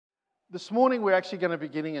This morning we're actually going to be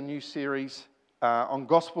beginning a new series on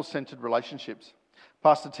gospel-centered relationships.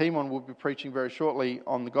 Pastor Timon will be preaching very shortly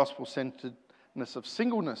on the gospel-centeredness of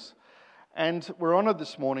singleness. And we're honoured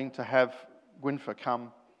this morning to have Gwynfor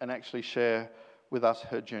come and actually share with us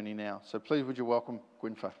her journey now. So please would you welcome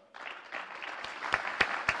Gwynfor.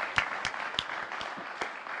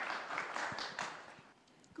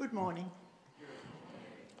 Good morning.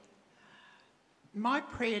 My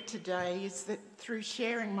prayer today is that through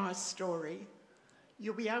sharing my story,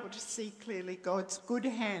 you'll be able to see clearly God's good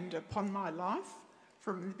hand upon my life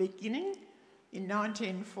from the beginning in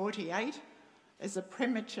 1948 as a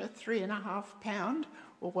premature 3.5 pound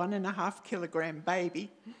or 1.5 kilogram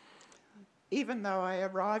baby. Even though I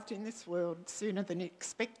arrived in this world sooner than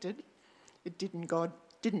expected, it didn't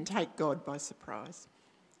take God by surprise.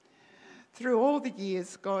 Through all the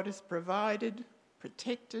years, God has provided,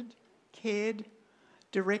 protected, cared,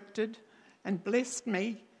 directed and blessed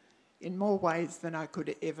me in more ways than I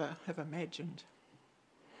could ever have imagined.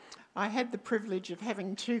 I had the privilege of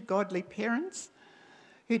having two godly parents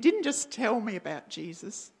who didn't just tell me about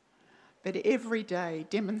Jesus, but every day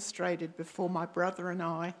demonstrated before my brother and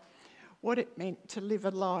I what it meant to live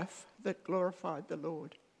a life that glorified the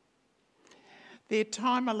Lord. Their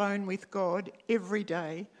time alone with God every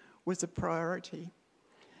day was a priority.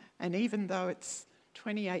 And even though it's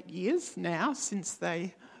 28 years now since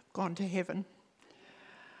they've gone to heaven,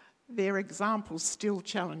 their example still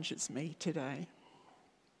challenges me today.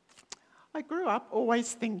 I grew up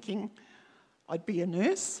always thinking I'd be a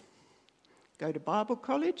nurse, go to Bible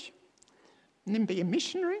college, and then be a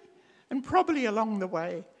missionary, and probably along the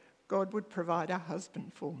way God would provide a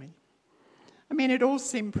husband for me. I mean, it all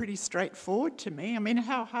seemed pretty straightforward to me. I mean,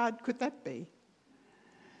 how hard could that be?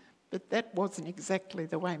 But that wasn't exactly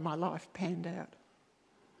the way my life panned out.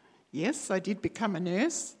 Yes, I did become a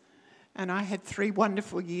nurse, and I had 3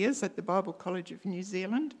 wonderful years at the Bible College of New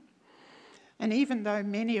Zealand. And even though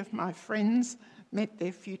many of my friends met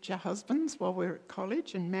their future husbands while we were at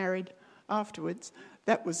college and married afterwards,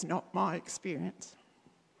 that was not my experience.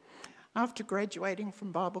 After graduating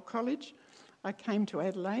from Bible College, I came to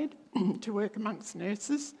Adelaide to work amongst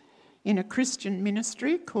nurses in a Christian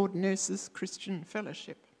ministry called Nurses Christian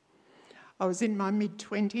Fellowship. I was in my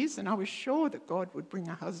mid-20s and I was sure that God would bring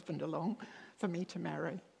a husband along for me to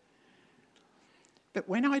marry. But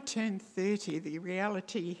when I turned 30, the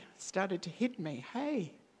reality started to hit me.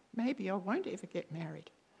 Hey, maybe I won't ever get married.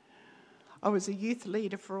 I was a youth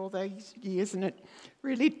leader for all those years and it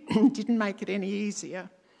really didn't make it any easier.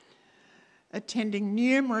 Attending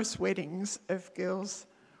numerous weddings of girls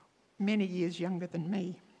many years younger than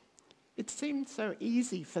me. It seemed so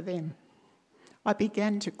easy for them. I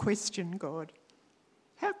began to question God.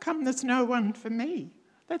 How come there's no one for me?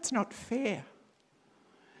 That's not fair.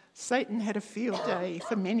 Satan had a field day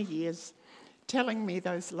for many years telling me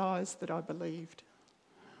those lies that I believed.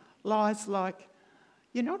 Lies like,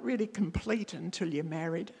 you're not really complete until you're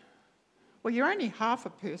married. Well, you're only half a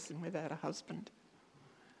person without a husband.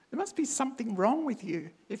 There must be something wrong with you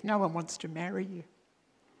if no one wants to marry you.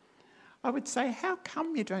 I would say, how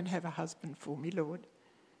come you don't have a husband for me, Lord?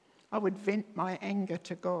 I would vent my anger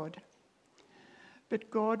to God. But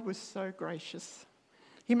God was so gracious.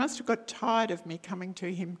 He must have got tired of me coming to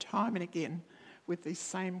him time and again with these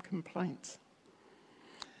same complaints.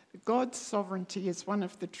 God's sovereignty is one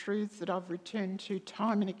of the truths that I've returned to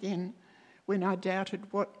time and again when I doubted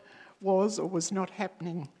what was or was not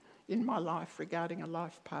happening in my life regarding a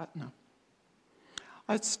life partner.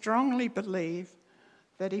 I strongly believe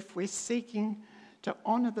that if we're seeking to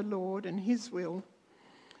honour the Lord and his will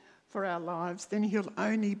for our lives, then he'll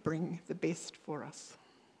only bring the best for us.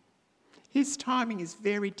 His timing is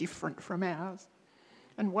very different from ours,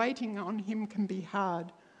 and waiting on him can be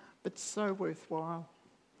hard, but so worthwhile,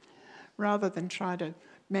 rather than try to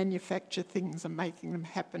manufacture things and making them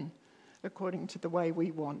happen according to the way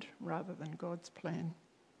we want, rather than God's plan.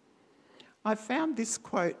 I found this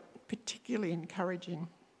quote particularly encouraging.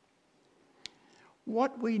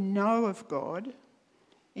 What we know of God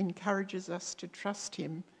encourages us to trust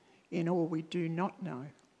him in all we do not know.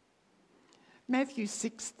 Matthew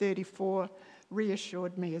 6:34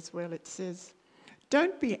 reassured me as well. It says,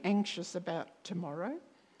 don't be anxious about tomorrow.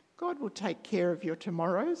 God will take care of your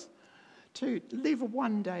tomorrows. To live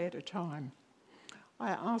one day at a time.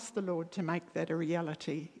 I ask the Lord to make that a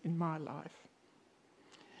reality in my life.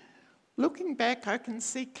 Looking back, I can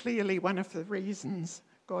see clearly one of the reasons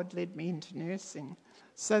God led me into nursing,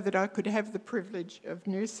 so that I could have the privilege of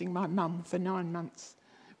nursing my mum for 9 months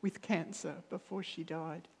with cancer before she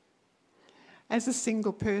died. As a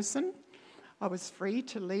single person, I was free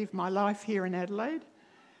to leave my life here in Adelaide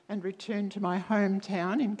and returned to my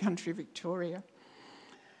hometown in country Victoria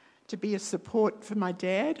to be a support for my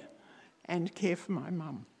dad and care for my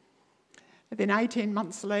mum. Then 18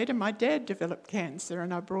 months later, my dad developed cancer,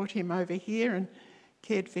 and I brought him over here and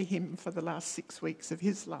cared for him for the last 6 weeks of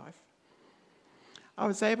his life. I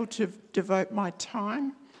was able to devote my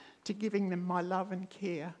time to giving them my love and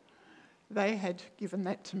care. They had given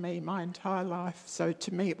that to me my entire life, so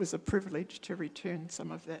to me it was a privilege to return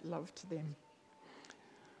some of that love to them.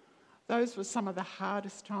 Those were some of the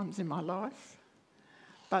hardest times in my life,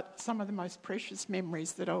 but some of the most precious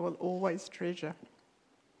memories that I will always treasure.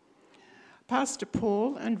 Pastor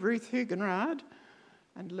Paul and Ruth Hugenrad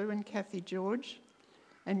and Lou and Kathy George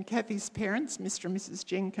and Kathy's parents, Mr. and Mrs.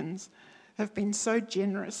 Jenkins, have been so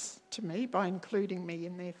generous to me by including me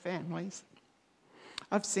in their families.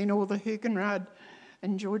 I've seen all the Hugenrad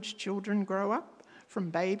and George children grow up from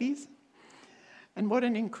babies, and what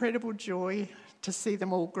an incredible joy to see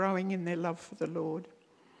them all growing in their love for the Lord.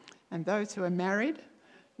 And those who are married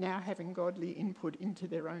now having godly input into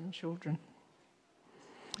their own children.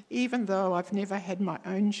 Even though I've never had my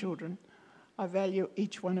own children, I value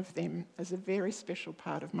each one of them as a very special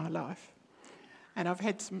part of my life. And I've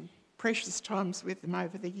had some precious times with them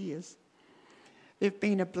over the years. They've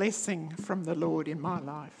been a blessing from the Lord in my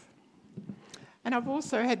life. And I've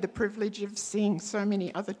also had the privilege of seeing so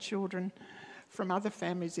many other children from other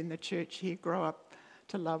families in the church here grow up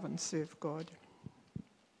to love and serve God.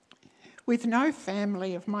 With no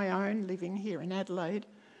family of my own living here in Adelaide,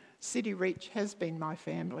 City Reach has been my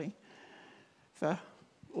family for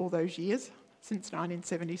all those years, since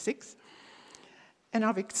 1976. And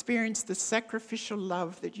I've experienced the sacrificial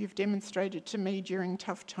love that you've demonstrated to me during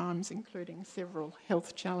tough times, including several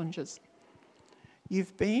health challenges.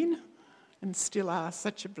 You've been and still are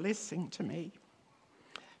such a blessing to me.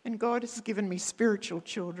 And God has given me spiritual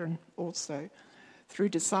children also, through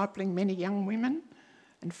discipling many young women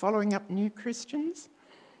and following up new Christians,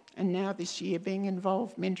 and now this year being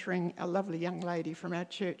involved mentoring a lovely young lady from our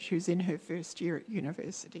church who's in her first year at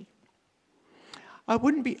university. I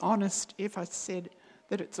wouldn't be honest if I said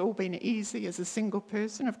that it's all been easy as a single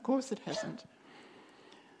person. Of course it hasn't.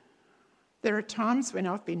 There are times when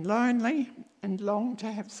I've been lonely and longed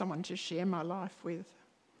to have someone to share my life with.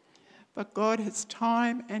 But God has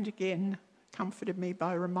time and again comforted me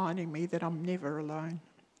by reminding me that I'm never alone.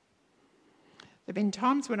 There have been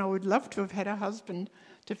times when I would love to have had a husband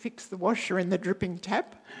to fix the washer in the dripping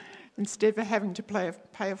tap instead of having to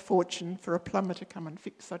pay a fortune for a plumber to come and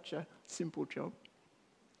fix such a simple job.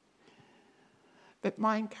 But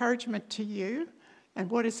my encouragement to you,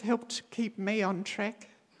 and what has helped keep me on track,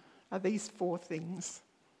 are these 4 things.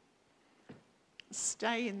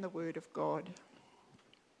 Stay in the Word of God.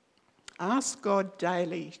 Ask God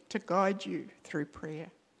daily to guide you through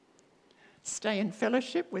prayer. Stay in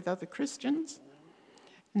fellowship with other Christians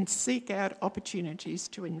and seek out opportunities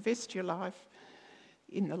to invest your life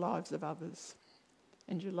in the lives of others,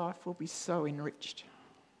 and your life will be so enriched.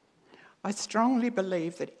 I strongly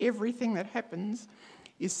believe that everything that happens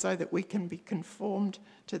is so that we can be conformed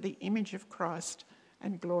to the image of Christ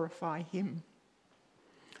and glorify Him.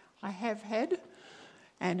 I have had,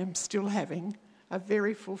 and am still having, a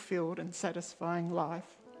very fulfilled and satisfying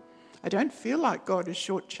life. I don't feel like God has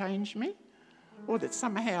shortchanged me, or that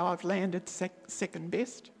somehow I've landed second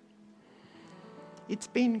best. It's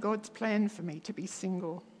been God's plan for me to be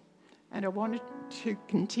single, and I wanted to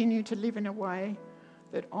continue to live in a way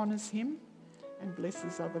that honours Him and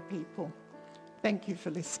blesses other people. Thank you for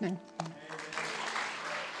listening.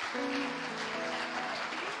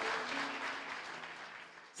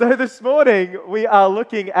 So this morning we are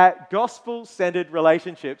looking at gospel-centered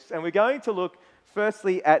relationships, and we're going to look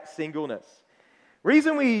firstly at singleness.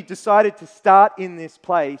 Reason we decided to start in this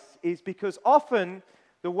place is because often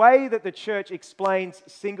the way that the church explains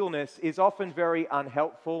singleness is often very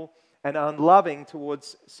unhelpful and unloving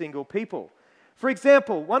towards single people. For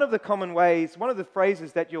example, one of the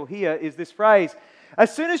phrases that you'll hear is this phrase: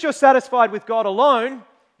 as soon as you're satisfied with God alone,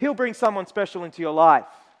 He'll bring someone special into your life.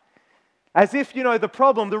 As if,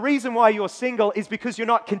 the reason why you're single is because you're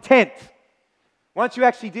not content. Once you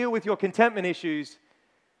actually deal with your contentment issues,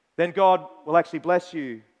 then God will actually bless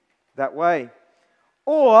you that way.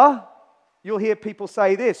 Or you'll hear people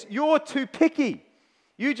say this: you're too picky.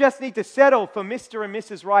 You just need to settle for Mr. and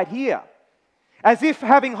Mrs. right here. As if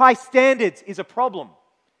having high standards is a problem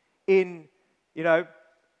in,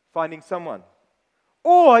 finding someone.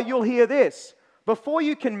 Or you'll hear this: before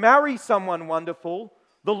you can marry someone wonderful,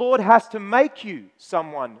 the Lord has to make you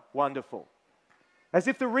someone wonderful. As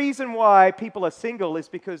if the reason why people are single is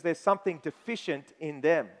because there's something deficient in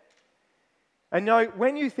them. And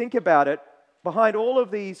when you think about it, behind all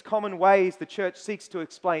of these common ways the church seeks to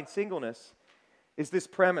explain singleness is this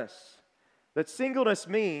premise that singleness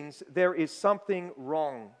means there is something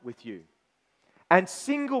wrong with you. And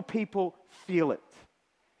single people feel it.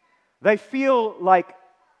 They feel like,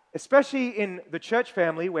 especially in the church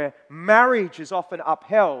family where marriage is often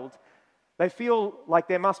upheld, they feel like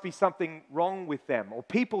there must be something wrong with them, or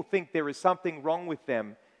people think there is something wrong with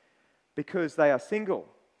them because they are single.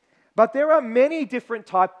 But there are many different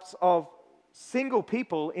types of single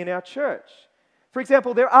people in our church. For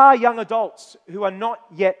example, there are young adults who are not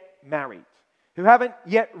yet married, who haven't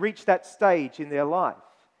yet reached that stage in their life.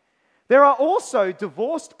 There are also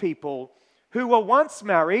divorced people who were once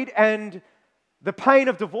married and the pain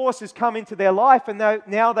of divorce has come into their life and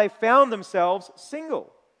now they've found themselves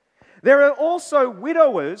single. There are also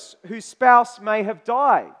widowers whose spouse may have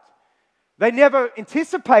died. They never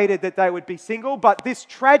anticipated that they would be single, but this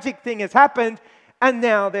tragic thing has happened and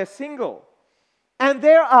now they're single. And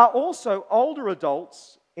there are also older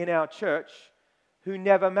adults in our church who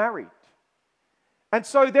never married. And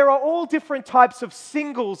so there are all different types of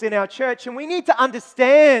singles in our church, and we need to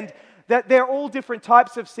understand that there are all different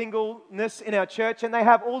types of singleness in our church, and they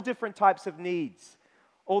have all different types of needs,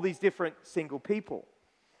 all these different single people.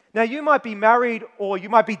 Now, you might be married, or you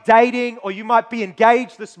might be dating, or you might be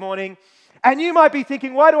engaged this morning, and you might be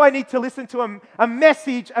thinking, why do I need to listen to a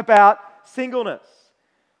message about singleness?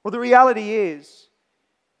 Well, the reality is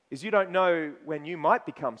you don't know when you might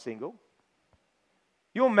become single.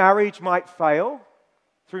 Your marriage might fail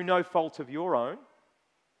through no fault of your own,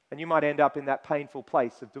 and you might end up in that painful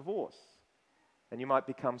place of divorce, and you might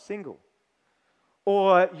become single.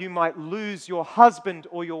 Or you might lose your husband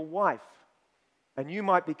or your wife, and you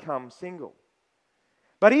might become single.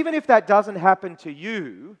 But even if that doesn't happen to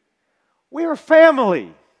you, we're a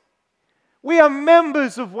family. We are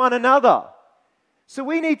members of one another. So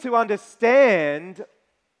we need to understand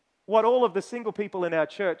what all of the single people in our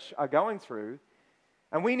church are going through,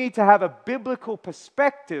 and we need to have a biblical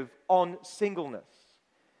perspective on singleness.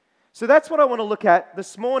 So that's what I want to look at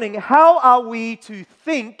this morning. How are we to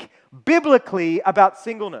think biblically about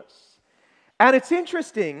singleness? And it's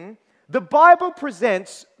interesting, the Bible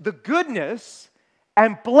presents the goodness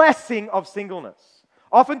and blessing of singleness.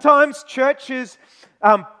 Oftentimes, churches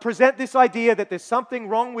present this idea that there's something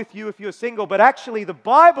wrong with you if you're single, but actually the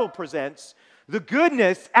Bible presents the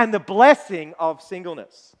goodness and the blessing of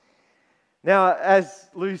singleness. Now, as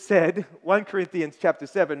Lou said, 1 Corinthians chapter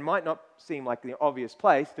 7 might not seem like the obvious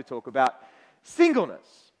place to talk about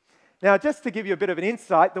singleness. Now, just to give you a bit of an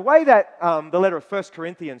insight, the way that the letter of 1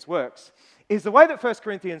 Corinthians works is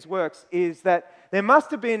that there must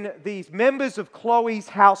have been these members of Chloe's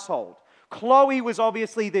household. Chloe was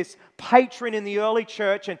obviously this patron in the early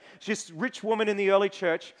church and just rich woman in the early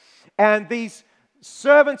church. And these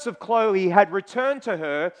servants of Chloe had returned to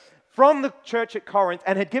her from the church at Corinth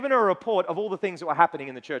and had given her a report of all the things that were happening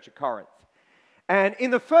in the church at Corinth. And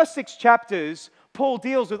in the first 6 chapters, Paul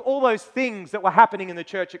deals with all those things that were happening in the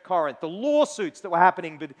church at Corinth, the lawsuits that were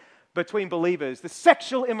happening between believers, the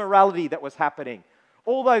sexual immorality that was happening,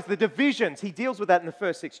 all those, the divisions. He deals with that in the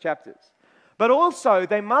first 6 chapters. But also,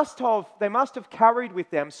 they must have carried with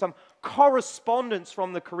them some correspondence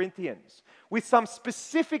from the Corinthians with some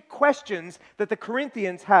specific questions that the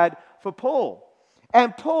Corinthians had for Paul.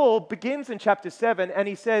 And Paul begins in chapter 7 and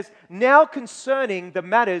he says, "Now concerning the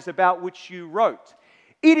matters about which you wrote,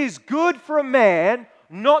 it is good for a man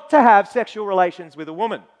not to have sexual relations with a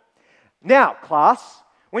woman." Now, class,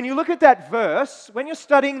 when you look at that verse, when you're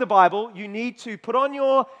studying the Bible, you need to put on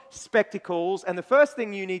your spectacles, and the first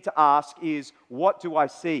thing you need to ask is, what do I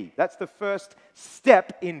see? That's the first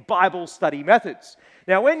step in Bible study methods.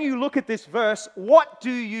 Now, when you look at this verse, what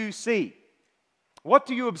do you see? What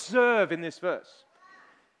do you observe in this verse?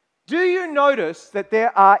 Do you notice that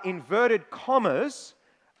there are inverted commas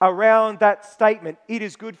around that statement, it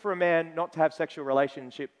is good for a man not to have sexual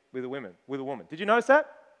relationship with a woman? Did you notice that?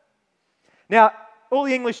 Now, all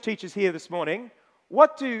the English teachers here this morning,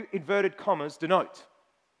 what do inverted commas denote?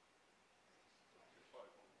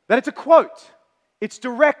 That it's a quote. It's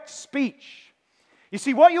direct speech. You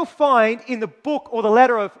see, what you'll find in the book or the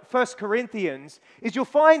letter of 1 Corinthians is you'll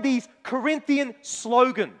find these Corinthian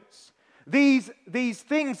slogans. These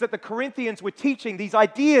things that the Corinthians were teaching, these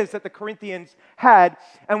ideas that the Corinthians had.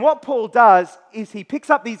 And what Paul does is he picks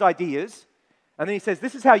up these ideas and then he says,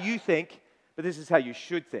 this is how you think, but this is how you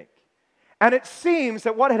should think. And it seems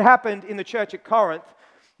that what had happened in the church at Corinth,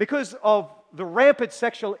 because of the rampant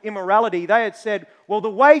sexual immorality, they had said, well, the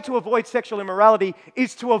way to avoid sexual immorality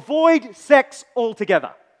is to avoid sex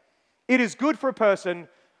altogether. It is good for a person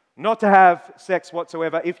not to have sex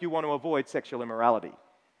whatsoever if you want to avoid sexual immorality.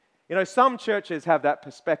 You know, some churches have that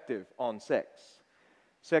perspective on sex.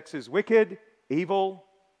 Sex is wicked, evil,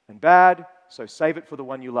 and bad, so save it for the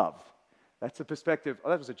one you love. That's the perspective. Oh,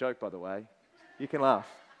 that was a joke, by the way. You can laugh.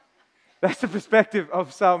 That's the perspective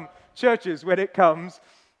of some churches when it comes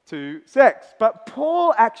to sex. But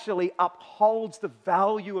Paul actually upholds the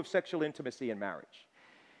value of sexual intimacy in marriage.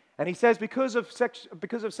 And he says because of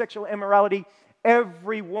sexual immorality,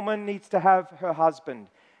 every woman needs to have her husband,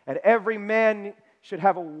 and every man should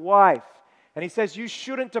have a wife. And he says you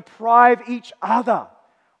shouldn't deprive each other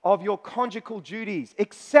of your conjugal duties,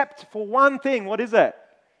 except for one thing. What is it?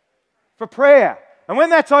 For prayer. And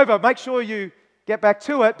when that's over, make sure you get back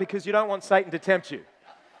to it, because you don't want Satan to tempt you.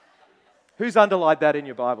 Who's underlined that in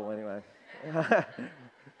your Bible anyway?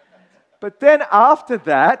 But then after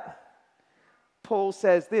that, Paul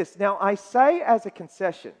says this, "Now I say as a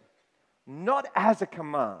concession, not as a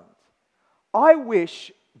command. I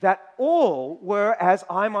wish that all were as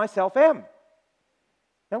I myself am."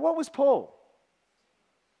 Now what was Paul?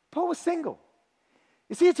 Paul was single.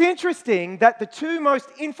 You see, it's interesting that the two most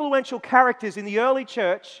influential characters in the early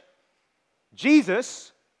church,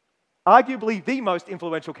 Jesus, arguably the most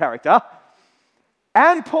influential character,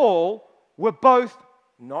 and Paul, were both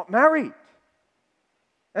not married.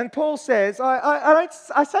 And Paul says,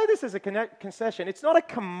 I say this as a concession. It's not a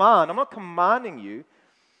command. I'm not commanding you.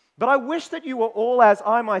 But I wish that you were all as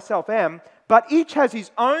I myself am, but each has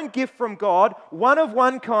his own gift from God, one of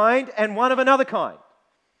one kind and one of another kind.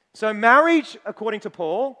 So marriage, according to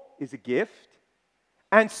Paul, is a gift.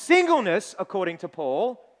 And singleness, according to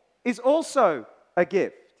Paul, is also a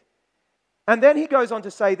gift. And then he goes on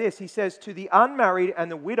to say this. He says, "To the unmarried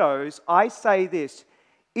and the widows, I say this,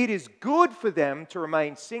 it is good for them to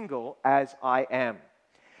remain single as I am."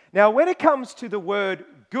 Now, when it comes to the word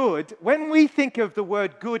good, when we think of the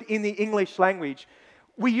word good in the English language,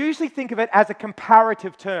 we usually think of it as a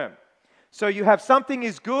comparative term. So you have something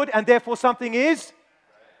is good and therefore something is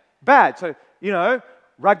bad. So, you know,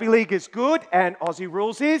 rugby league is good and Aussie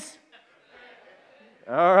rules is?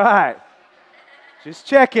 All right. Just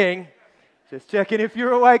checking if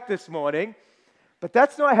you're awake this morning. But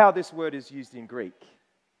that's not how this word is used in Greek.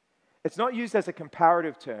 It's not used as a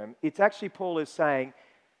comparative term. It's actually, Paul is saying,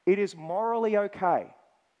 it is morally okay.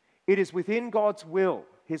 It is within God's will,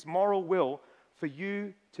 his moral will, for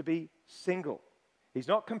you to be single. He's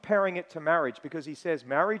not comparing it to marriage, because he says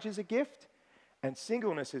marriage is a gift and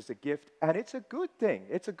singleness is a gift, and it's a good thing.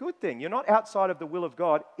 It's a good thing. You're not outside of the will of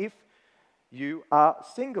God if you are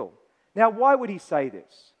single. Now, why would he say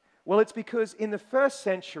this? Well, it's because in the first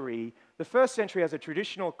century as a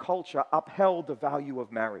traditional culture upheld the value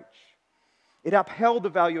of marriage. It upheld the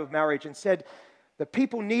value of marriage and said that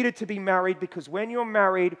people needed to be married, because when you're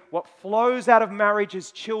married, what flows out of marriage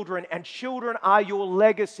is children, and children are your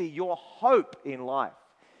legacy, your hope in life.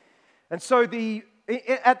 And so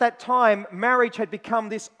at that time, marriage had become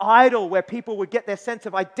this idol where people would get their sense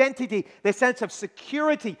of identity, their sense of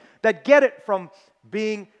security. They'd get it from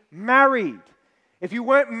being married. If you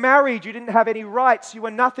weren't married, you didn't have any rights. You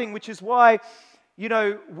were nothing, which is why, you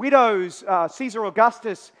know, widows, Caesar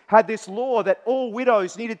Augustus had this law that all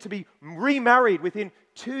widows needed to be remarried within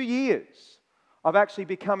 2 years of actually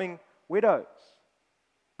becoming widows.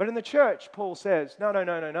 But in the church, Paul says,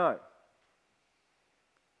 no.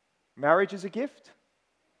 Marriage is a gift.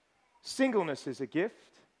 Singleness is a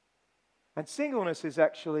gift. And singleness is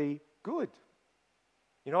actually good.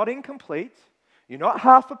 You're not incomplete. You're not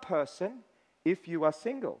half a person if you are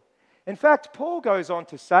single. In fact, Paul goes on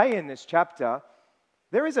to say in this chapter,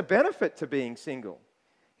 there is a benefit to being single.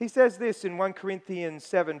 He says this in 1 Corinthians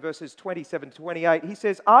 7, verses 27 to 28. He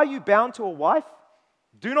says, "Are you bound to a wife?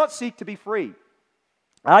 Do not seek to be free.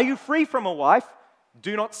 Are you free from a wife?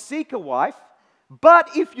 Do not seek a wife.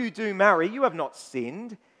 But if you do marry, you have not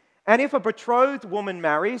sinned. And if a betrothed woman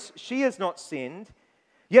marries, she has not sinned.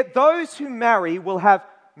 Yet those who marry will have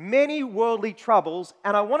many worldly troubles,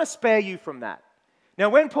 and I want to spare you from that." Now,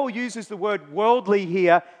 when Paul uses the word worldly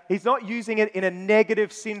here, he's not using it in a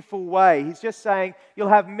negative, sinful way. He's just saying you'll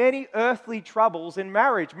have many earthly troubles in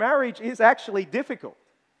marriage. Marriage is actually difficult.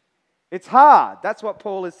 It's hard. That's what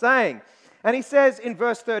Paul is saying. And he says in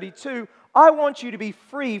verse 32, "I want you to be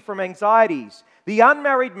free from anxieties. The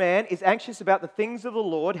unmarried man is anxious about the things of the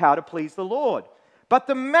Lord, how to please the Lord. But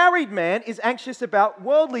the married man is anxious about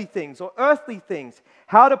worldly things or earthly things,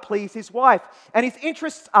 how to please his wife. And his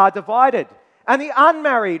interests are divided. And the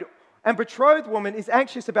unmarried and betrothed woman is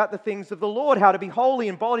anxious about the things of the Lord, how to be holy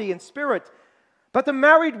in body and spirit. But the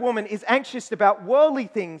married woman is anxious about worldly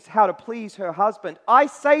things, how to please her husband. I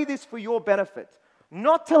say this for your benefit,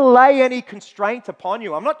 not to lay any constraint upon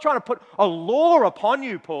you. I'm not trying to put a law upon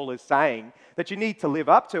you, Paul is saying, that you need to live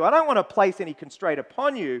up to. I don't want to place any constraint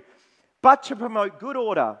upon you, but to promote good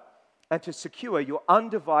order and to secure your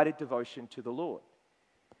undivided devotion to the Lord.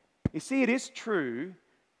 You see, it is true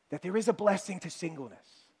that there is a blessing to singleness.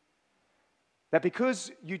 That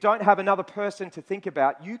because you don't have another person to think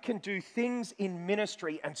about, you can do things in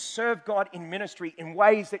ministry and serve God in ministry in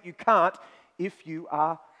ways that you can't if you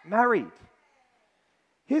are married.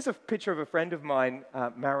 Here's a picture of a friend of mine,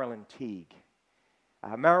 Marilyn Teague.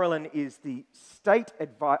 Marilyn is the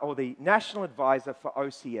the national advisor for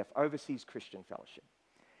OCF, Overseas Christian Fellowship.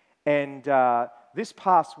 And this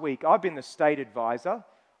past week, I've been the state advisor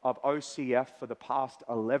of OCF for the past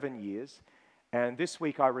 11 years. And this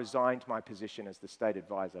week I resigned my position as the state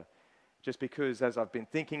advisor, just because as I've been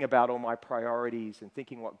thinking about all my priorities and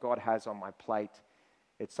thinking what God has on my plate,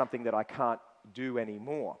 it's something that I can't do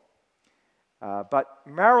anymore. But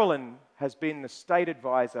Marilyn has been the state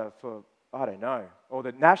advisor for, I don't know, or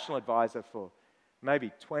the national advisor for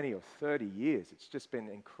maybe 20 or 30 years. It's just been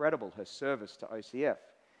incredible, her service to OCF.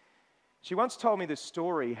 She once told me this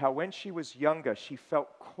story, how when she was younger, she felt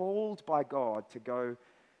called by God to go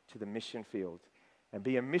to the mission field and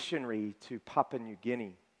be a missionary to Papua New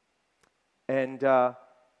Guinea. And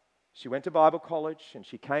she went to Bible college, and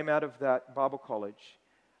she came out of that Bible college,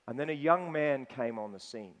 and then a young man came on the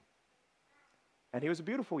scene. And he was a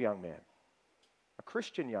beautiful young man, a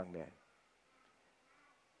Christian young man,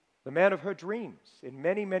 the man of her dreams in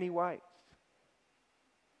many, many ways.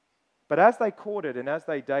 But as they courted and as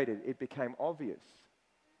they dated, it became obvious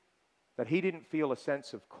that he didn't feel a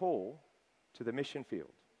sense of call to the mission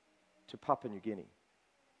field, to Papua New Guinea.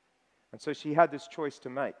 And so she had this choice to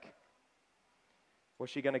make. Was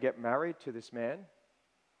she going to get married to this man,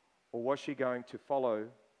 or was she going to follow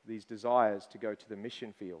these desires to go to the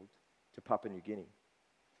mission field to Papua New Guinea?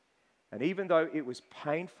 And even though it was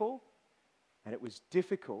painful and it was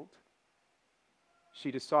difficult,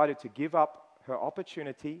 she decided to give up her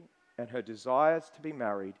opportunity and her desires to be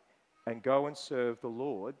married and go and serve the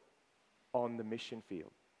Lord on the mission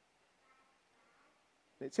field.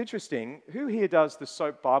 It's interesting, who here does the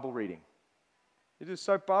SOAP Bible reading? You do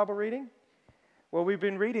SOAP Bible reading? Well, we've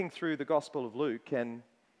been reading through the Gospel of Luke, and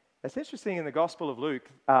it's interesting in the Gospel of Luke,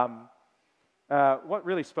 what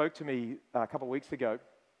really spoke to me a couple of weeks ago,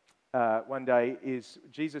 one day, is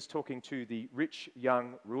Jesus talking to the rich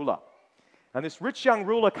young ruler. And this rich young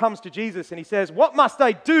ruler comes to Jesus and he says, "What must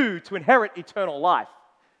I do to inherit eternal life?"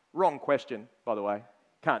 Wrong question, by the way.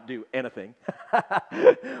 Can't do anything.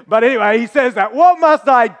 But anyway, he says that. What must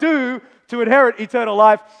I do to inherit eternal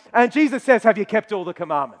life? And Jesus says, "Have you kept all the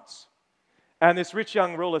commandments?" And this rich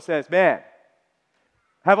young ruler says, "Man,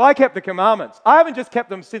 have I kept the commandments? I haven't just kept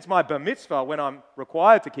them since my bar mitzvah when I'm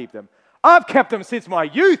required to keep them. I've kept them since my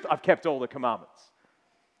youth. I've kept all the commandments."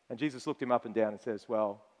 And Jesus looked him up and down and says,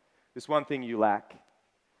 "Well, there's one thing you lack.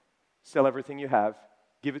 Sell everything you have,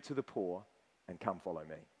 give it to the poor, and come follow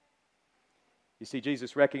me." You see,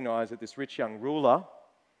 Jesus recognized that this rich young ruler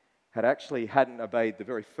hadn't obeyed the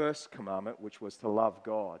very first commandment, which was to love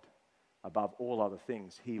God above all other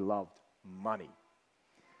things. He loved money.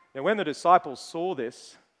 Now, when the disciples saw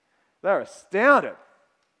this, they're astounded.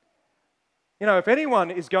 You know, if anyone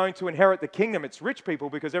is going to inherit the kingdom, it's rich people,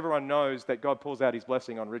 because everyone knows that God pours out his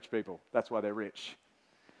blessing on rich people. That's why they're rich.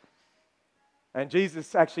 And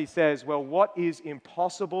Jesus actually says, well, what is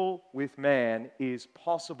impossible with man is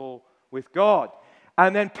possible with God.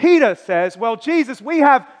 And then Peter says, well, Jesus, we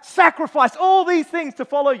have sacrificed all these things to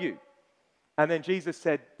follow you. And then Jesus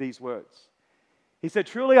said these words. He said,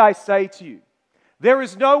 "Truly I say to you, there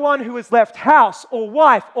is no one who has left house or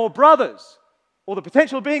wife or brothers or the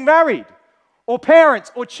potential of being married or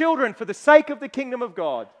parents or children for the sake of the kingdom of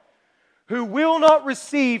God who will not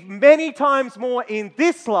receive many times more in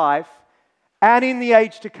this life and in the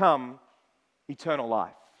age to come, eternal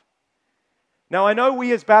life." Now, I know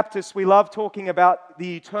we as Baptists, we love talking about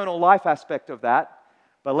the eternal life aspect of that,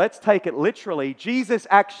 but let's take it literally. Jesus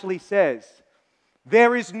actually says,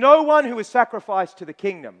 there is no one who is sacrificed to the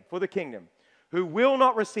kingdom, for the kingdom, who will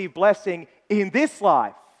not receive blessing in this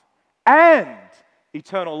life and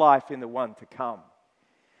eternal life in the one to come.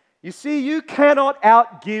 You see, you cannot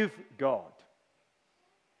outgive God.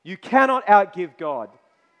 You cannot outgive God.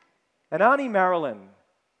 And Auntie Marilyn,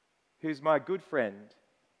 who's my good friend,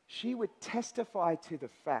 she would testify to the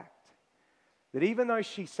fact that even though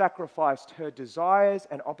she sacrificed her desires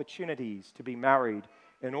and opportunities to be married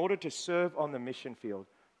in order to serve on the mission field,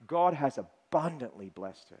 God has abundantly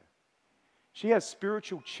blessed her. She has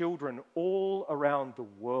spiritual children all around the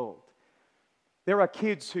world. There are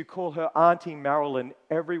kids who call her Auntie Marilyn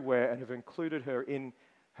everywhere and have included her in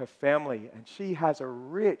her family, and she has a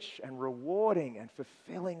rich and rewarding and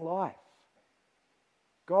fulfilling life.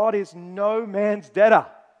 God is no man's debtor.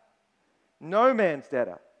 No man's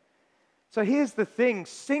debtor. So here's the thing,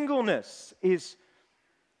 singleness is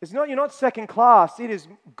not, you're not second class. It is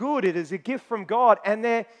good. It is a gift from God, and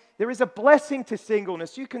there is a blessing to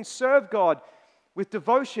singleness. You can serve God with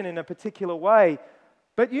devotion in a particular way.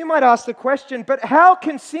 But you might ask the question, but how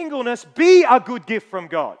can singleness be a good gift from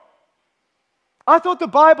God? I thought the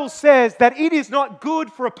Bible says that it is not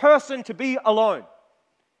good for a person to be alone.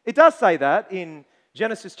 It does say that in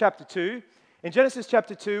Genesis chapter 2. In Genesis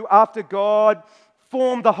chapter 2, after God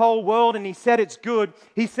formed the whole world and He said it's good,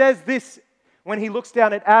 He says this when He looks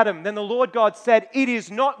down at Adam. Then the Lord God said, "It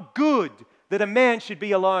is not good that a man should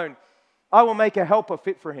be alone. I will make a helper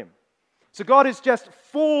fit for him." So God has just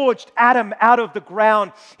forged Adam out of the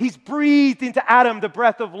ground. He's breathed into Adam the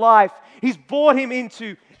breath of life. He's brought him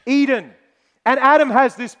into Eden. And Adam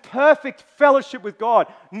has this perfect fellowship with God.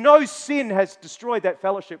 No sin has destroyed that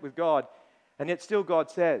fellowship with God. And yet still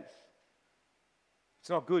God says, it's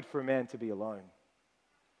not good for a man to be alone.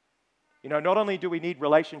 You know, not only do we need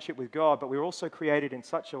relationship with God, but we're also created in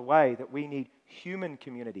such a way that we need human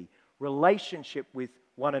community, relationship with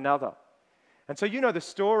one another. And so you know the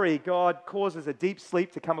story. God causes a deep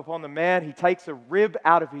sleep to come upon the man. He takes a rib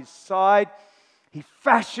out of his side. He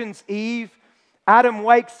fashions Eve. Adam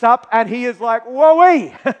wakes up and he is like,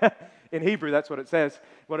 whoa-wee. In Hebrew, that's what it says,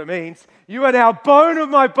 what it means. You are now bone of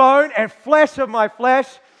my bone and flesh of my flesh.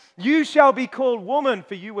 You shall be called woman,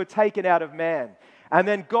 for you were taken out of man. And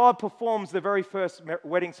then God performs the very first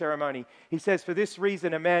wedding ceremony. He says, "For this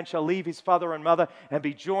reason a man shall leave his father and mother and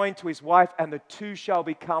be joined to his wife, and the two shall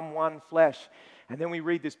become one flesh." And then we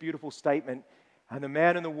read this beautiful statement, "And the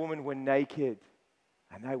man and the woman were naked,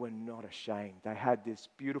 and they were not ashamed." They had this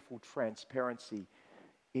beautiful transparency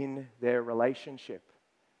in their relationship.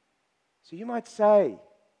 So you might say,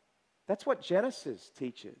 that's what Genesis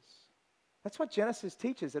teaches. That's what Genesis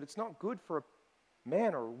teaches, that it's not good for a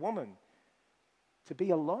man or a woman to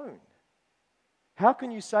be alone. How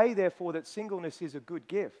can you say, therefore, that singleness is a good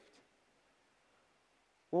gift?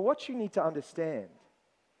 Well, what you need to understand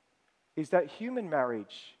is that human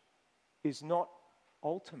marriage is not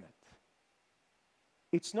ultimate.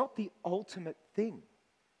 It's not the ultimate thing.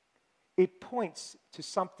 It points to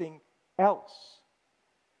something else.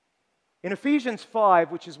 In Ephesians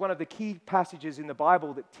 5, which is one of the key passages in the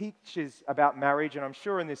Bible that teaches about marriage, and I'm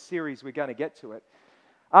sure in this series we're going to get to it,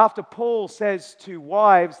 after Paul says to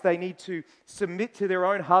wives they need to submit to their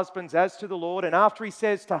own husbands as to the Lord, and after he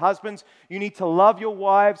says to husbands, you need to love your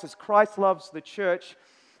wives as Christ loves the church,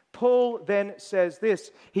 Paul then says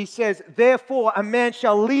this. He says, "Therefore a man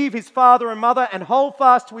shall leave his father and mother and hold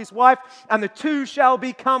fast to his wife, and the two shall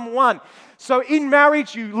become one." So in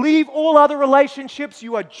marriage, you leave all other relationships,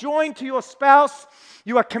 you are joined to your spouse,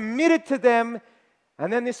 you are committed to them,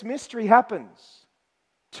 and then this mystery happens.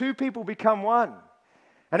 Two people become one.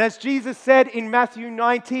 And as Jesus said in Matthew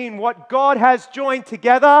 19, what God has joined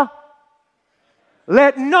together,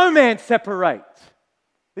 let no man separate.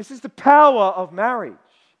 This is the power of marriage.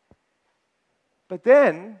 But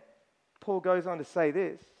then, Paul goes on to say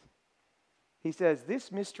this. He says,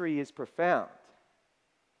 this mystery is profound.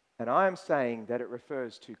 And I am saying that it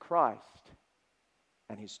refers to Christ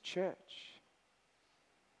and His church.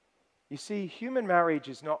 You see, human marriage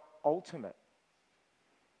is not ultimate.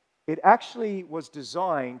 It actually was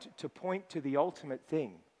designed to point to the ultimate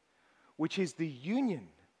thing, which is the union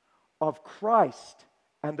of Christ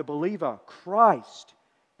and the believer, Christ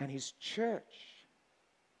and His church.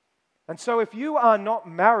 And so if you are not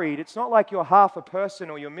married, it's not like you're half a person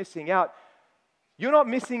or you're missing out. You're not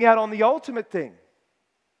missing out on the ultimate thing.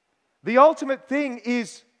 The ultimate thing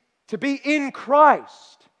is to be in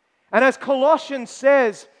Christ. And as Colossians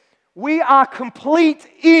says, we are complete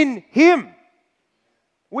in Him.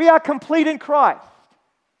 We are complete in Christ.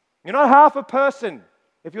 You're not half a person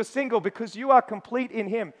if you're single, because you are complete in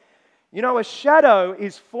Him. You know, a shadow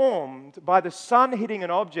is formed by the sun hitting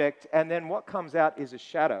an object, and then what comes out is a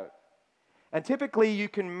shadow. And typically you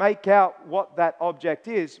can make out what that object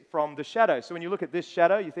is from the shadow. So when you look at this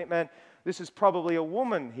shadow, you think, man, this is probably a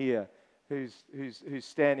woman here who's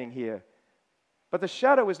standing here. But the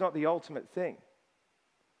shadow is not the ultimate thing.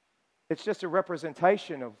 It's just a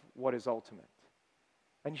representation of what is ultimate.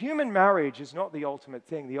 And human marriage is not the ultimate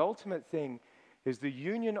thing. The ultimate thing is the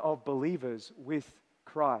union of believers with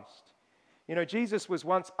Christ. You know, Jesus was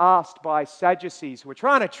once asked by Sadducees who were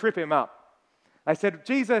trying to trip Him up. They said,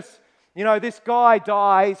 Jesus, you know, this guy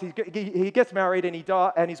dies, he gets married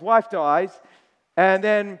and his wife dies, And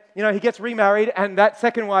then, he gets remarried, and that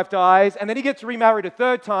second wife dies, and then he gets remarried a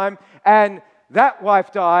third time, and that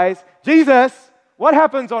wife dies. Jesus, what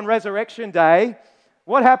happens on resurrection day?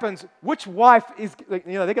 What happens? Which wife is, they're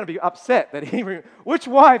going to be upset that which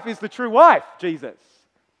wife is the true wife, Jesus?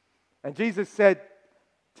 And Jesus said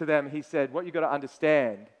to them, he said, what you've got to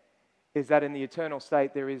understand is that in the eternal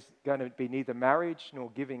state, there is going to be neither marriage nor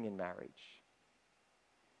giving in marriage.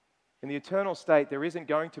 In the eternal state, there isn't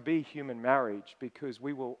going to be human marriage because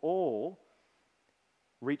we will all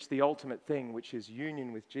reach the ultimate thing, which is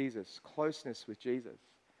union with Jesus, closeness with Jesus.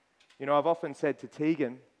 I've often said to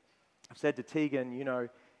Tegan,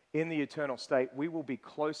 in the eternal state, we will be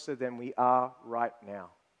closer than we are right now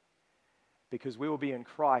because we will be in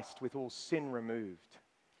Christ with all sin removed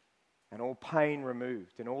and all pain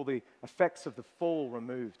removed and all the effects of the fall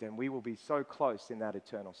removed, and we will be so close in that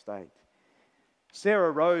eternal state.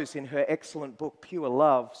 Sarah Rose, in her excellent book, Pure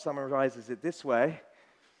Love, summarizes it this way.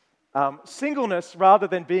 Singleness, rather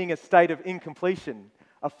than being a state of incompletion,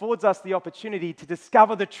 affords us the opportunity to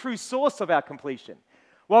discover the true source of our completion.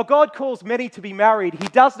 While God calls many to be married, He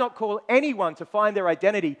does not call anyone to find their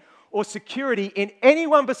identity or security in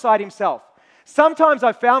anyone beside Himself. Sometimes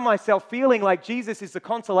I've found myself feeling like Jesus is the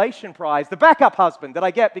consolation prize, the backup husband that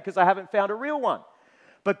I get because I haven't found a real one.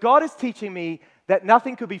 But God is teaching me that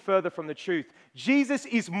nothing could be further from the truth. Jesus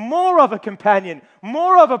is more of a companion,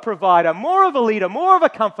 more of a provider, more of a leader, more of a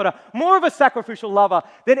comforter, more of a sacrificial lover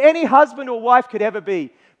than any husband or wife could ever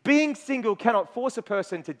be. Being single cannot force a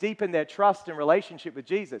person to deepen their trust and relationship with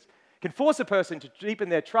Jesus. It can force a person to deepen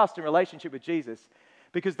their trust and relationship with Jesus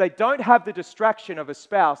because they don't have the distraction of a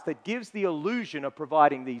spouse that gives the illusion of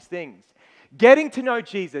providing these things. Getting to know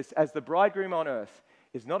Jesus as the bridegroom on earth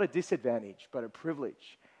is not a disadvantage, but a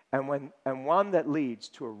privilege, and one that leads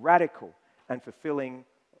to a radical and fulfilling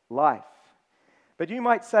life. But you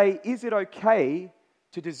might say, is it okay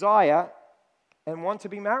to desire and want to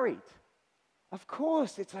be married? Of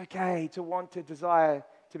course it's okay to want to desire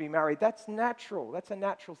to be married. That's natural. That's a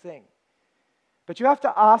natural thing. But you have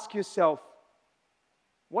to ask yourself,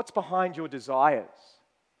 what's behind your desires?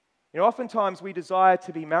 Oftentimes we desire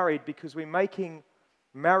to be married because we're making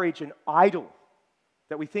marriage an idol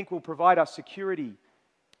that we think will provide us security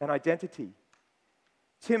and identity.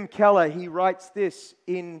 Tim Keller, he writes this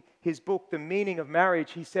in his book, The Meaning of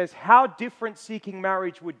Marriage. He says, how different seeking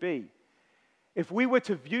marriage would be if we were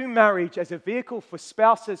to view marriage as a vehicle for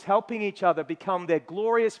spouses helping each other become their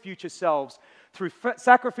glorious future selves through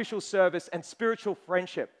sacrificial service and spiritual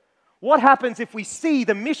friendship. What happens if we see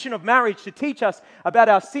the mission of marriage to teach us about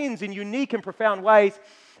our sins in unique and profound ways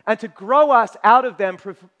and to grow us out of them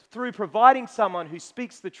through providing someone who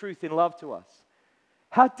speaks the truth in love to us?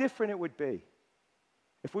 How different it would be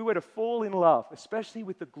if we were to fall in love, especially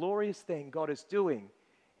with the glorious thing God is doing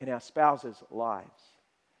in our spouses' lives.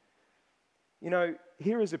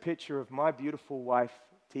 Here is a picture of my beautiful wife,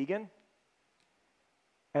 Tegan.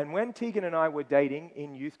 And when Tegan and I were dating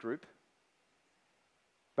in youth group,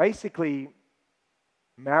 basically,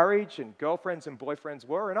 marriage and girlfriends and boyfriends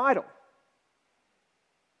were an idol.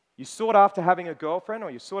 You sought after having a girlfriend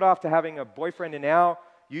or you sought after having a boyfriend in our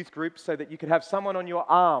youth group so that you could have someone on your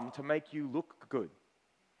arm to make you look good.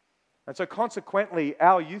 And so consequently,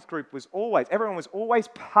 our youth group everyone was always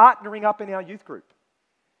partnering up in our youth group.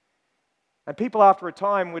 And people after a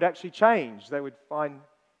time would actually change. They would find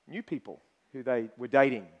new people who they were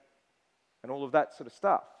dating and all of that sort of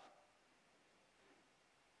stuff.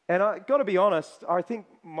 And I've got to be honest, I think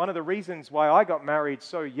one of the reasons why I got married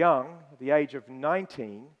so young, at the age of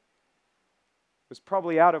 19, was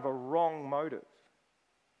probably out of a wrong motive.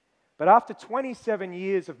 But after 27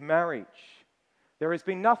 years of marriage, there has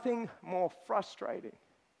been nothing more frustrating,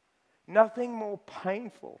 nothing more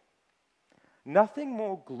painful, nothing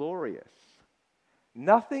more glorious,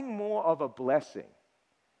 nothing more of a blessing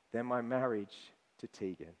than my marriage to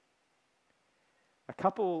Tegan. A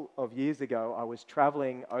couple of years ago, I was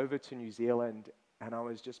traveling over to New Zealand and I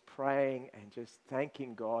was just praying and just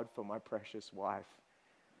thanking God for my precious wife.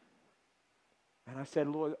 And I said,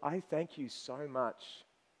 Lord, I thank you so much.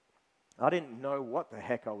 I didn't know what the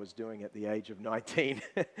heck I was doing at the age of 19.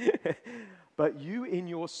 But you, in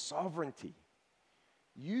your sovereignty,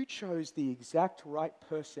 you chose the exact right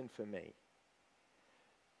person for me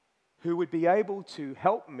who would be able to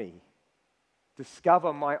help me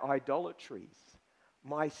discover my idolatries,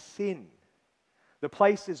 my sin, the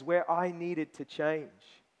places where I needed to change.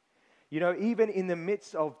 Even in the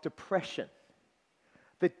midst of depression,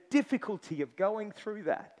 the difficulty of going through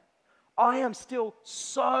that, I am still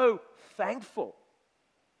so thankful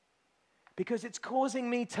because it's causing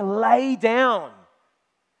me to lay down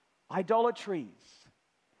idolatries,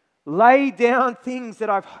 lay down things that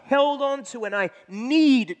I've held on to and I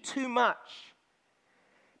need too much.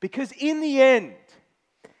 Because in the end,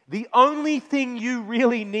 the only thing you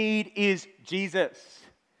really need is Jesus.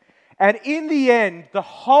 And in the end, the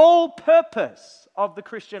whole purpose of the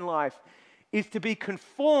Christian life is to be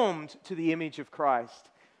conformed to the image of Christ.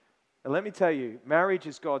 And let me tell you, marriage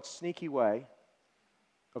is God's sneaky way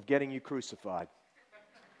of getting you crucified.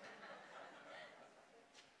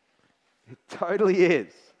 It totally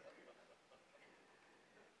is.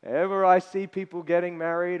 Whenever I see people getting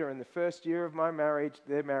married or in the first year of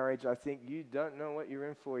their marriage, I think, you don't know what you're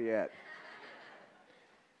in for yet.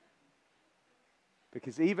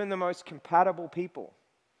 Because even the most compatible people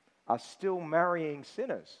are still marrying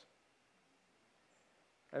sinners.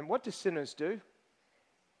 And what do sinners do?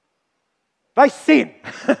 They sin.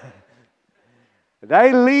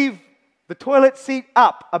 They leave the toilet seat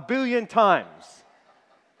up 1 billion times.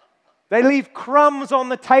 They leave crumbs on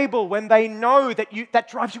the table when they know that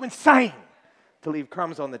drives you insane to leave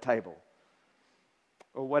crumbs on the table.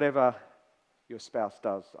 Or whatever your spouse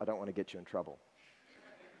does. I don't want to get you in trouble.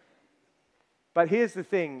 But here's the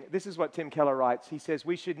thing. This is what Tim Keller writes. He says,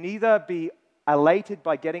 we should neither be elated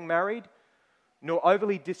by getting married nor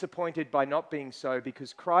overly disappointed by not being so,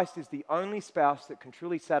 because Christ is the only spouse that can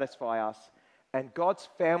truly satisfy us, and God's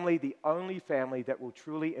family the only family that will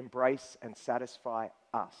truly embrace and satisfy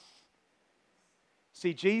us.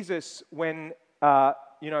 See, Jesus, when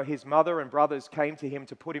his mother and brothers came to him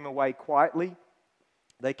to put him away quietly,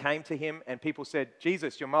 they came to him and people said,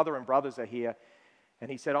 Jesus, your mother and brothers are here. And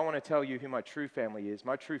he said, I want to tell you who my true family is.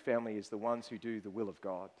 My true family is the ones who do the will of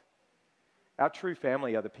God. Our true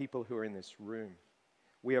family are the people who are in this room.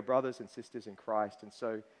 We are brothers and sisters in Christ, and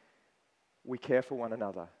so we care for one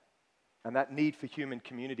another. And that need for human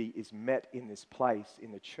community is met in this place,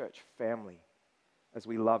 in the church family, as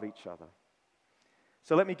we love each other.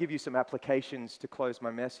 So let me give you some applications to close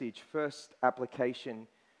my message. First application,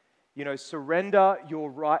 surrender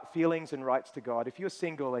your feelings and rights to God. If you're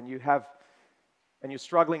single and you're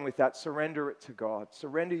struggling with that, surrender it to God.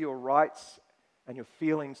 Surrender your rights and your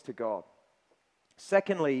feelings to God.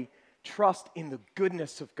 Secondly, trust in the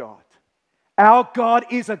goodness of God. Our God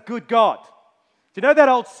is a good God. Do you know that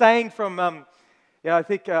old saying from, I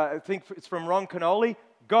think it's from Ron Canoli?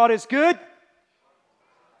 God is good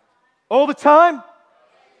all the time.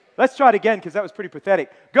 Let's try it again because that was pretty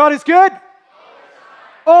pathetic. God is good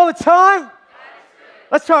all the time.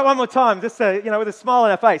 Let's try it one more time, just with a smile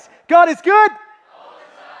on our face. God is good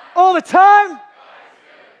all the time.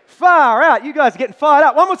 Far out. You guys are getting fired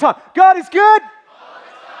up. One more time. God is good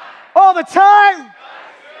all the time.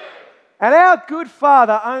 And our good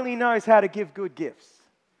Father only knows how to give good gifts.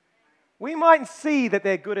 We mightn't see that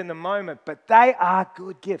they're good in the moment, but they are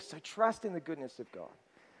good gifts. So trust in the goodness of God.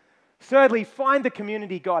 Thirdly, find the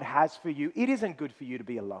community God has for you. It isn't good for you to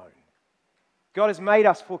be alone. God has made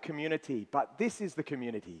us for community, but this is the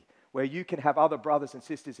community where you can have other brothers and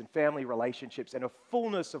sisters and family relationships and a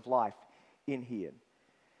fullness of life in here.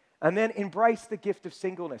 And then embrace the gift of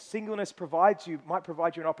singleness. Singleness might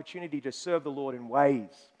provide you an opportunity to serve the Lord in ways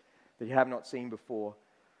that you have not seen before.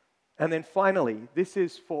 And then finally, this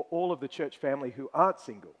is for all of the church family who aren't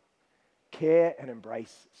single. Care and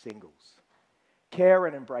embrace singles. Care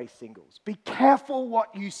and embrace singles. Be careful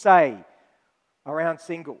what you say around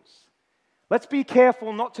singles. Let's be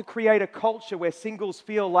careful not to create a culture where singles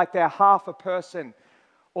feel like they're half a person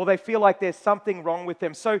or they feel like there's something wrong with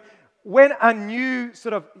them. So when a new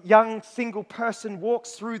sort of young single person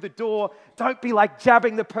walks through the door, don't be like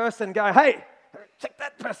jabbing the person going, hey, check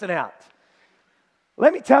that person out.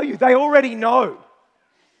 Let me tell you, they already know.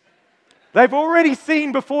 They've already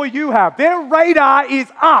seen before you have. Their radar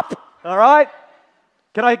is up, all right?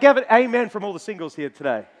 Can I give an amen from all the singles here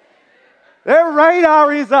today? Their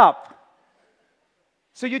radar is up.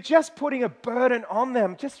 So you're just putting a burden on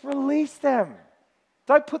them. Just release them.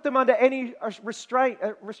 Don't put them under any restraint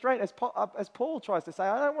as Paul tries to say.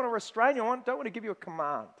 I don't want to restrain you. I don't want to give you a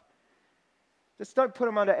command. Just don't put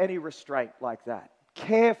them under any restraint like that.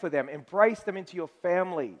 Care for them. Embrace them into your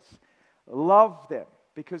families. Love them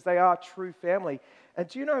because they are true family. And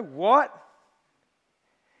do you know what?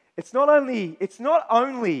 It's not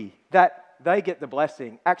only that they get the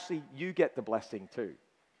blessing. Actually, you get the blessing too.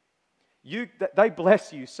 They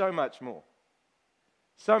bless you so much more.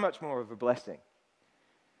 So much more of a blessing.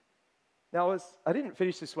 Now, I didn't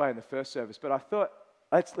finish this way in the first service, but I thought,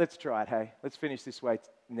 let's try it, hey? Let's finish this way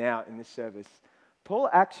now in this service. Paul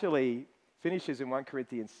actually finishes in 1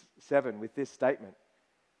 Corinthians 7 with this statement,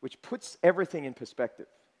 which puts everything in perspective.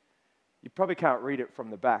 You probably can't read it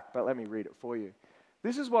from the back, but let me read it for you.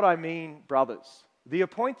 This is what I mean, brothers. the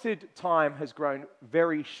appointed time has grown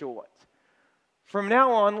very short. From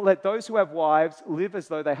now on, let those who have wives live as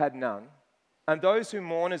though they had none, and those who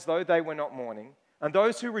mourn as though they were not mourning, and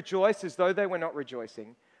those who rejoice as though they were not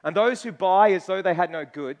rejoicing, and those who buy as though they had no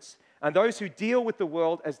goods, and those who deal with the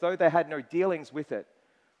world as though they had no dealings with it.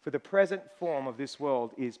 For the present form of this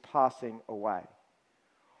world is passing away.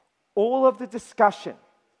 All of the discussion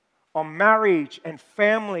on marriage and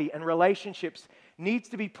family and relationships needs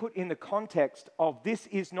to be put in the context of this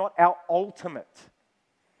is not our ultimate.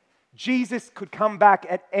 Jesus could come back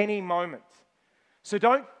at any moment. So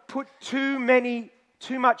don't put too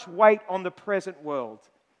much weight on the present world,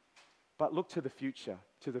 but look to the future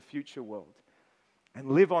world,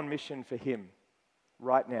 and live on mission for Him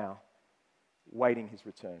right now, waiting His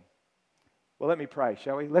return. Well, let me pray,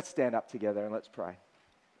 shall we? Let's stand up together and let's pray.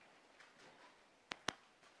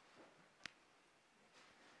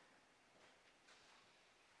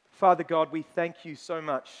 Father God, we thank you so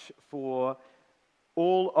much for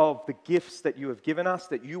all of the gifts that you have given us,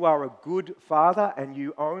 that you are a good Father and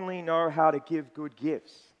you only know how to give good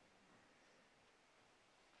gifts.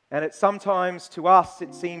 And sometimes to us,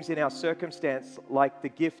 it seems in our circumstance like the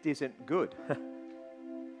gift isn't good.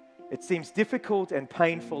 It seems difficult and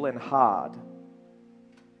painful and hard.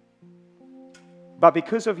 But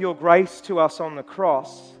because of your grace to us on the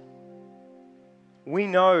cross, we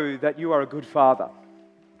know that you are a good Father.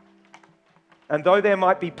 And though there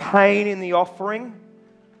might be pain in the offering,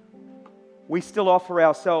 we still offer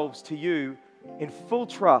ourselves to you in full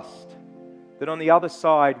trust that on the other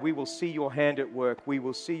side we will see your hand at work, we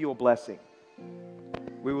will see your blessing,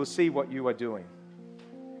 we will see what you are doing.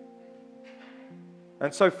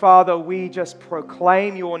 And so, Father, we just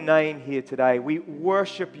proclaim your name here today. We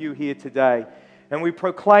worship you here today. And we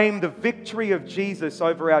proclaim the victory of Jesus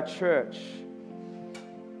over our church.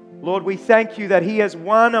 Lord, we thank you that He has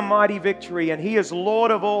won a mighty victory and He is Lord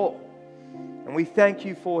of all. And we thank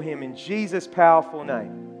you for Him in Jesus' powerful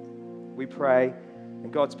name. We pray.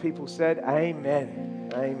 And God's people said,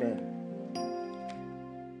 Amen. Amen.